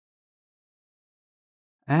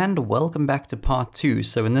And welcome back to part 2.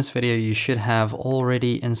 So in this video, you should have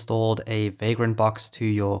already installed a Vagrant box to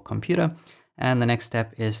your computer. And the next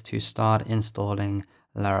step is to start installing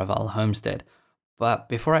Laravel Homestead. But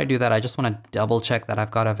before I do that, I just want to double check that I've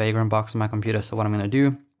got a Vagrant box on my computer. So what I'm going to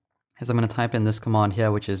do is I'm going to type in this command here,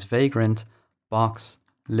 which is Vagrant box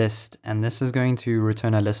list. And this is going to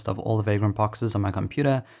return a list of all the Vagrant boxes on my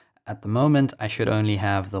computer. At the moment, I should only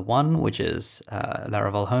have the one, which is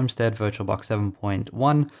Laravel Homestead VirtualBox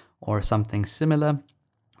 7.1 or something similar,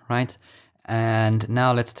 right? And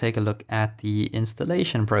now let's take a look at the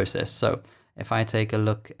installation process. So if I take a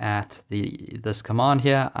look at this command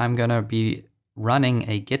here, I'm going to be running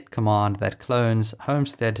a git command that clones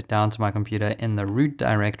Homestead down to my computer in the root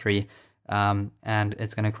directory, and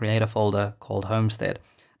it's going to create a folder called Homestead.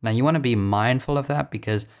 Now you want to be mindful of that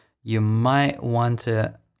because you might want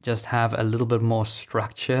to just have a little bit more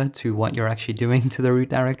structure to what you're actually doing to the root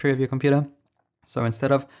directory of your computer. So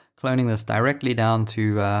instead of cloning this directly down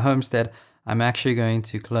to Homestead, I'm actually going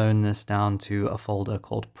to clone this down to a folder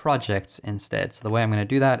called projects instead. So the way I'm going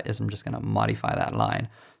to do that is I'm just going to modify that line.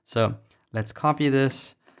 So let's copy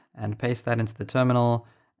this and paste that into the terminal.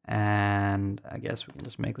 And I guess we can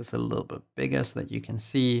just make this a little bit bigger so that you can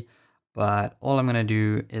see. But all I'm going to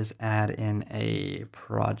do is add in a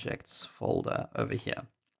projects folder over here.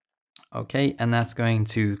 Okay, and that's going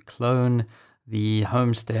to clone the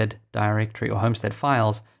Homestead directory or Homestead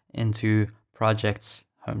files into projects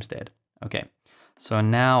Homestead. Okay, so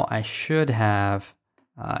now I should have,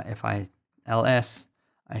 if I ls,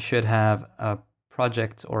 I should have a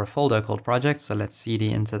project or a folder called projects. So let's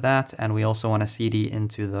cd into that. And we also want to cd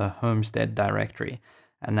into the Homestead directory.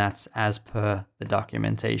 And that's as per the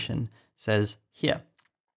documentation says here.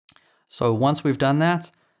 So once we've done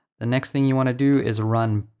that, the next thing you want to do is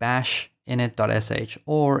run bash init.sh,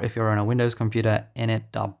 or if you're on a Windows computer,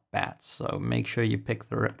 init.bat. So make sure you pick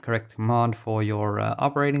the correct command for your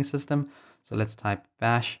operating system. So let's type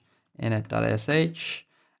bash init.sh,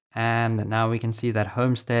 and now we can see that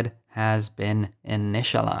Homestead has been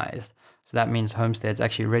initialized. So that means Homestead's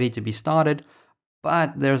actually ready to be started,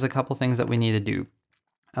 but there's a couple things that we need to do.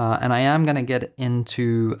 And I am going to get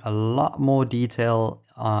into a lot more detail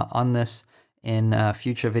on this in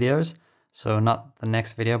future videos. So not the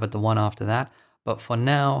next video, but the one after that. But for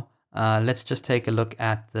now, let's just take a look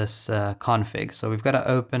at this config. So we've got to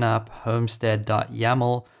open up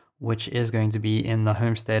homestead.yaml, which is going to be in the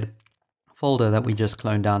Homestead folder that we just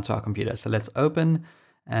cloned down to our computer. So let's open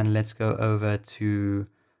and let's go over to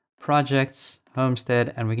projects,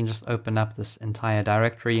 Homestead, and we can just open up this entire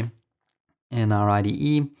directory in our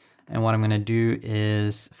IDE. And what I'm going to do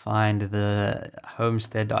is find the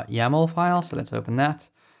homestead.yaml file. So let's open that.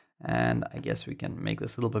 And I guess we can make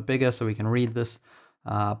this a little bit bigger so we can read this.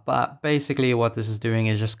 But basically what this is doing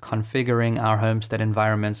is just configuring our Homestead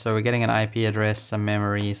environment. So we're getting an IP address, some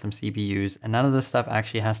memory, some CPUs, and none of this stuff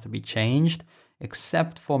actually has to be changed,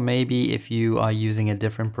 except for maybe if you are using a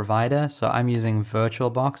different provider. So I'm using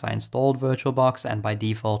VirtualBox. I installed VirtualBox, and by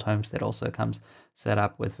default, Homestead also comes set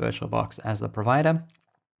up with VirtualBox as the provider.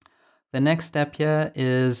 The next step here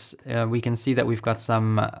is we can see that we've got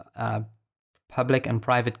some public and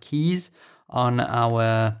private keys on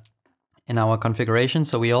in our configuration.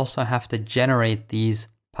 So we also have to generate these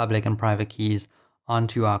public and private keys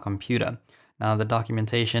onto our computer. Now the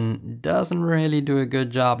documentation doesn't really do a good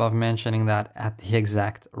job of mentioning that at the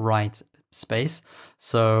exact right space.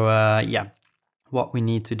 So yeah, what we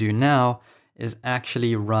need to do now is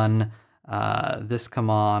actually run this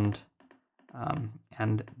command,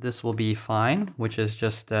 and this will be fine, which is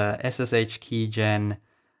just ssh keygen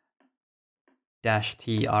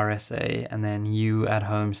 -t rsa, and then u at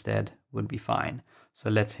Homestead would be fine. So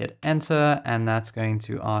let's hit enter, and that's going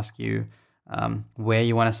to ask you where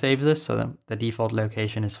you want to save this. So the default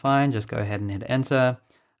location is fine. Just go ahead and hit enter.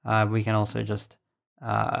 We can also just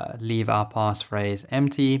leave our passphrase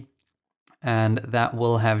empty, and that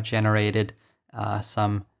will have generated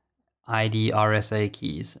some ID RSA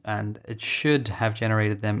keys, and it should have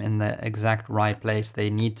generated them in the exact right place they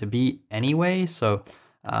need to be anyway. So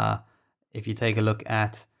if you take a look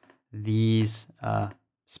at these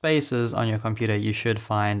spaces on your computer, you should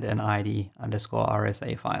find an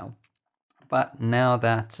ID_RSA file. But now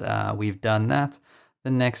that we've done that,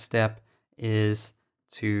 the next step is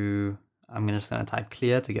I'm just going to type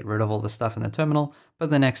clear to get rid of all the stuff in the terminal. But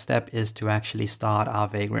the next step is to actually start our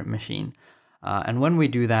Vagrant machine. And when we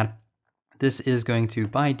do that, this is going to,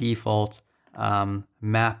 by default,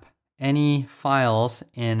 map any files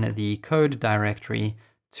in the code directory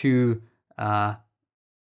to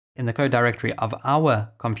in the code directory of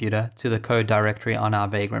our computer to the code directory on our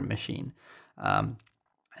Vagrant machine.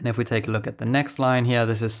 And if we take a look at the next line here,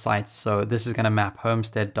 this is sites. So this is going to map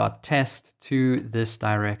homestead.test to this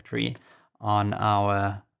directory on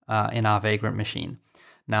our in our Vagrant machine.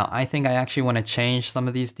 Now, I think I actually want to change some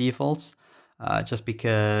of these defaults just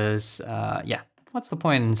because, yeah, what's the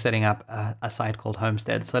point in setting up a site called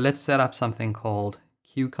Homestead? So let's set up something called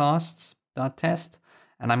qcasts.test,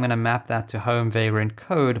 and I'm going to map that to home Vagrant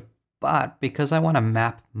code. But because I want to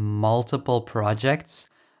map multiple projects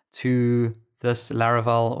to this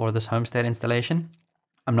Laravel or this Homestead installation,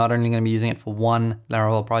 I'm not only going to be using it for one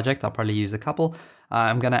Laravel project, I'll probably use a couple.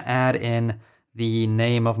 I'm going to add in the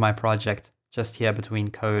name of my project just here between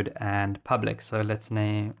code and public. So let's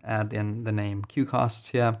add in the name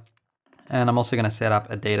qcasts here. And I'm also going to set up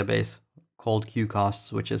a database called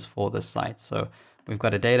qcasts, which is for this site. So we've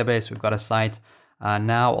got a database, we've got a site.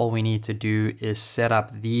 Now all we need to do is set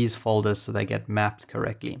up these folders so they get mapped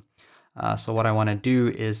correctly. So what I want to do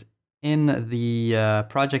is in the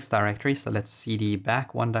projects directory, so let's cd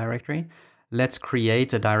back one directory. Let's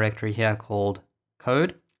create a directory here called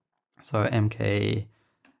code. So mkdir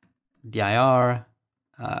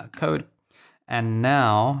code. And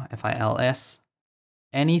now if I ls,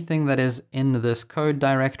 anything that is in this code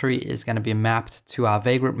directory is going to be mapped to our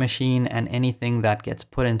Vagrant machine, and anything that gets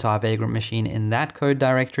put into our Vagrant machine in that code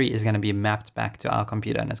directory is going to be mapped back to our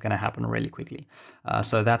computer, and it's going to happen really quickly.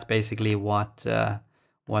 So that's basically what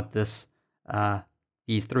these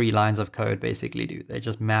 3 lines of code basically do. They're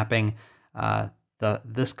just mapping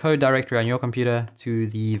this code directory on your computer to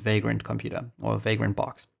the Vagrant computer or Vagrant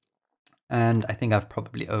box. And I think I've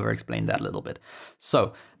probably over-explained that a little bit.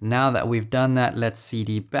 So now that we've done that, let's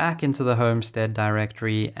cd back into the Homestead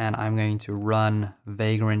directory, and I'm going to run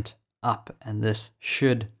Vagrant up, and this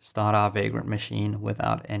should start our Vagrant machine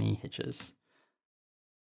without any hitches.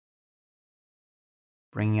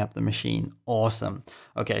 Bringing up the machine. Awesome.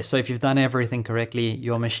 Okay, so if you've done everything correctly,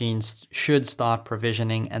 your machines should start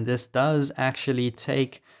provisioning, and this does actually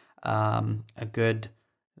take a good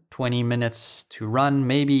 20 minutes to run,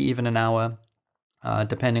 maybe even an hour,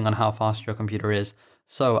 depending on how fast your computer is.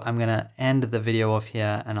 So I'm gonna end the video off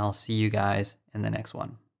here, and I'll see you guys in the next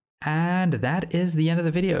one. And that is the end of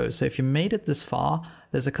the video. So if you made it this far,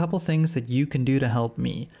 there's a couple things that you can do to help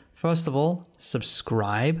me. First of all,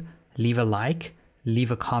 subscribe, leave a like,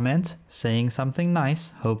 leave a comment saying something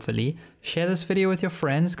nice, hopefully. Share this video with your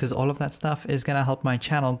friends, because all of that stuff is gonna help my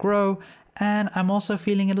channel grow. And I'm also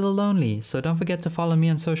feeling a little lonely, so don't forget to follow me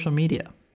on social media.